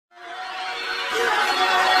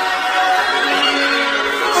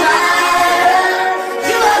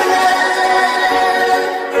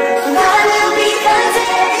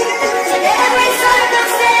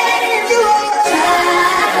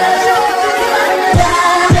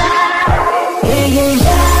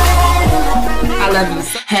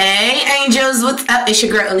love you. Hey angels, what's up? It's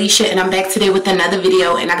your girl Alicia and I'm back today with another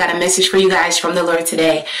video, and I got a message for you guys from the Lord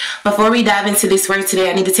today. Before we dive into this word today,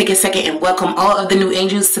 I need to take a second and welcome all of the new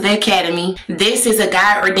angels to the academy. This is a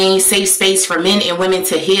God-ordained safe space for men and women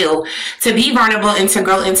to heal, to be vulnerable, and to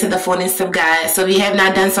grow into the fullness of God. So if you have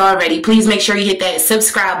not done so already, please make sure you hit that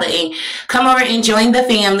subscribe button. Come over and join the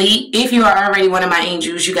family. If you are already one of my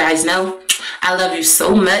angels, you guys know I love you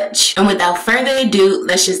so much. And without further ado,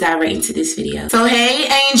 let's just dive right into this video. So hey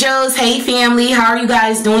angels, hey family, how are you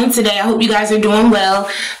guys doing today? I hope you guys are doing well.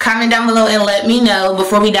 Comment down below and let me know.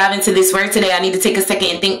 Before we dive into this word today, I need to take a second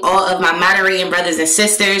and thank all of my moderating brothers and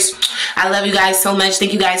sisters. I love you guys so much.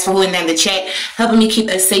 Thank you guys for holding down the chat, helping me keep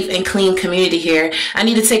a safe and clean community here. I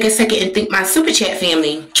need to take a second and thank my super chat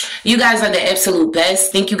family. You guys are the absolute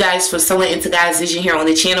best. Thank you guys for sowing into God's vision here on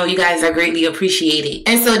the channel. You guys are greatly appreciated.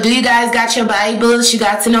 And so do you guys got your Bibles? You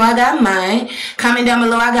got to know I got mine. Comment down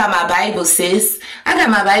below. I got my Bible, sis. I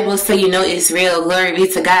got my Bible so you know it's real. Glory be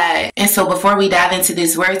to God. And so before we dive into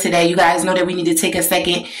this word today, you guys know that we need to take a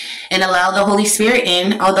second and allow the Holy Spirit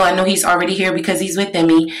in. Although I know he's already here because he's within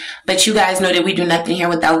me. But you guys know that we do nothing here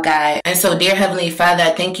without God. And so dear Heavenly Father,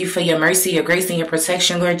 I thank you for your mercy, your grace, and your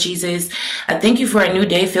protection, Lord Jesus. I thank you for a new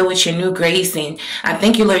day filled with your new grace. And I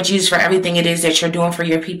thank you, Lord Jesus, for everything it is that you're doing for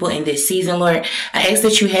your people in this season, Lord. I ask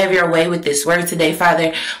that you have your way with this word today,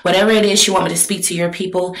 Father. Whatever it is you want me to speak to your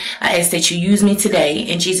people, I ask that you use me today.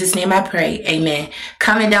 In Jesus' name I pray. Amen.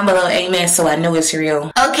 Comment down below, amen, so I know it's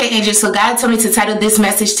real. Okay, angels, so God told me to title this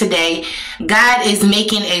message today, God is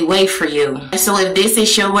making a way for you. And so if this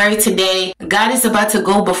is your word today, God is about to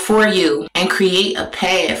go before you and create a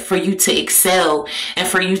path for you to excel and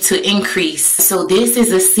for you to increase. So this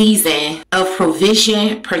is a season of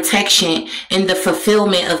provision, protection, and the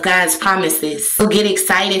fulfillment of God's promises. So get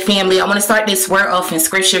excited, family. I want to start this word off in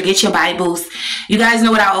scripture. Get your Bibles. You guys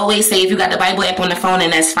know what I always say. If you got the Bible app on the phone,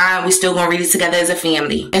 and that's fine, we still gonna read it together as a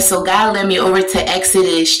family. And so God led me over to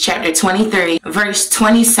Exodus chapter 23, verse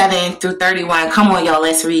 27 through 31. Come on, y'all,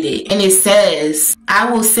 let's read it. And it says, I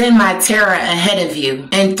will send my terror ahead of you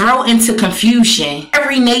and throw into confusion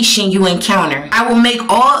every nation you encounter. I will make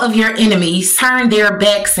all of your enemies turn their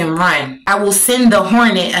backs and run. I will send the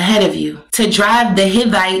hornet ahead of you to drive the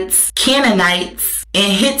Hivites, Canaanites,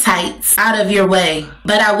 and Hittites out of your way.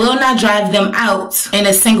 But I will not drive them out in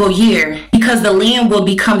a single year, because the land will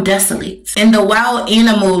become desolate and the wild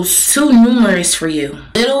animals too numerous for you.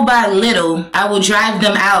 Little by little, I will drive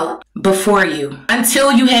them out before you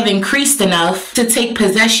until you have increased enough to take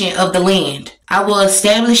possession of the land. I will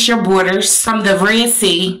establish your borders from the Red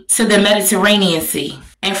Sea to the Mediterranean Sea,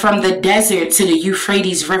 and from the desert to the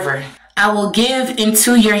Euphrates River. I will give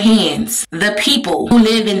into your hands the people who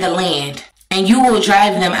live in the land, and you will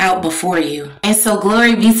drive them out before you. And so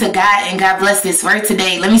glory be to God, and God bless this word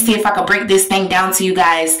today. Let me see if I can break this thing down to you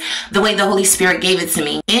guys the way the Holy Spirit gave it to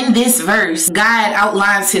me. In this verse, God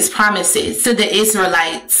outlines his promises to the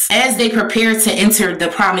Israelites as they prepare to enter the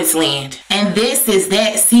promised land. And this is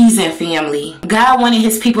that season, family. God wanted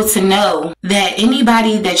his people to know that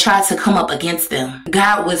anybody that tried to come up against them,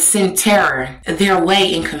 God would send terror their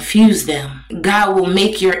way and confuse them. God will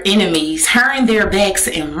make your enemies turn their backs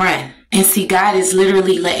and run. And see, God is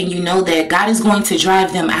literally letting you know that God is going to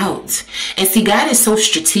drive them out. And see, God is so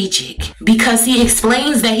strategic because he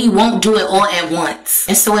explains that he won't do it all at once.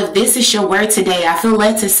 And so if this is your word today, I feel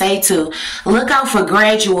led to say to look out for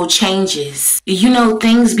gradual changes. You know,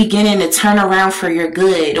 things beginning to turn around for your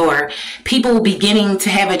good, or people beginning to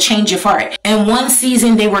have a change of heart. In one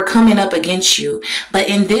season, they were coming up against you, but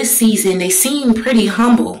in this season, they seem pretty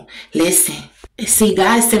humble. Listen. See,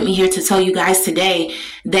 God sent me here to tell you guys today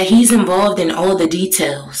that he's involved in all the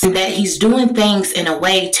details and that he's doing things in a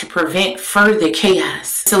way to prevent further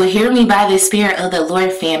chaos. So hear me by the Spirit of the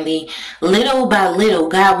Lord, family. Little by little,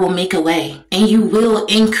 God will make a way and you will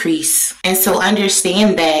increase. And so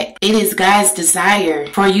understand that it is God's desire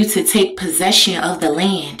for you to take possession of the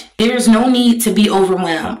land. There's no need to be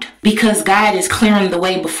overwhelmed because God is clearing the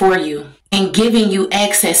way before you and giving you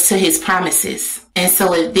access to his promises. And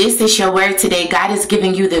so if this is your word today, God is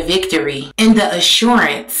giving you the victory and the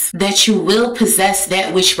assurance that you will possess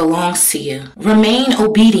that which belongs to you. Remain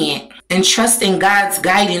obedient and trust in God's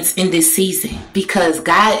guidance in this season, because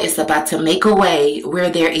God is about to make a way where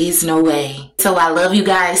there is no way. So I love you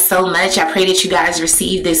guys so much. I pray that you guys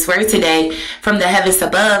receive this word today from the heavens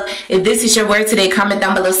above. If this is your word today, comment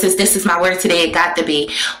down below, says this is my word today. It got to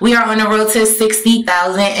be. We are on the road to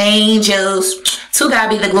 60,000 angels. To God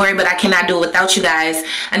be the glory, but I cannot do it without you guys.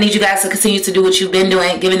 I need you guys to continue to do what you've been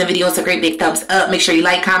doing, giving the videos a great big thumbs up. Make sure you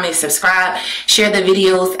like, comment, subscribe, share the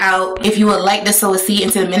videos out. If you would like to sow a seed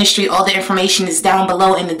into the ministry, all the information is down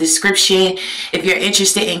below in the description. If you're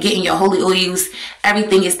interested in getting your holy oils,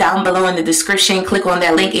 everything is down below in the description. Click on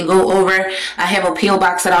that link and go over. I have a PO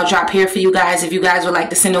box that I'll drop here for you guys. If you guys would like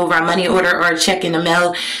to send over a money order or a check in the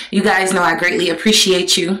mail, you guys know I greatly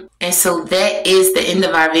appreciate you. And so that is the end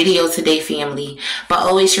of our video today, family. But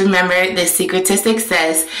always remember the secret to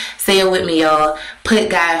success. Say it with me, y'all.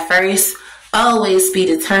 Put God first. Always be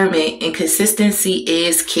determined. And consistency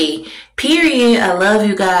is key. Period. I love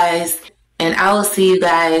you guys. And I will see you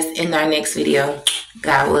guys in our next video.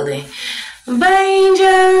 God willing. Bye,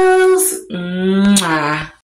 angels. Mwah.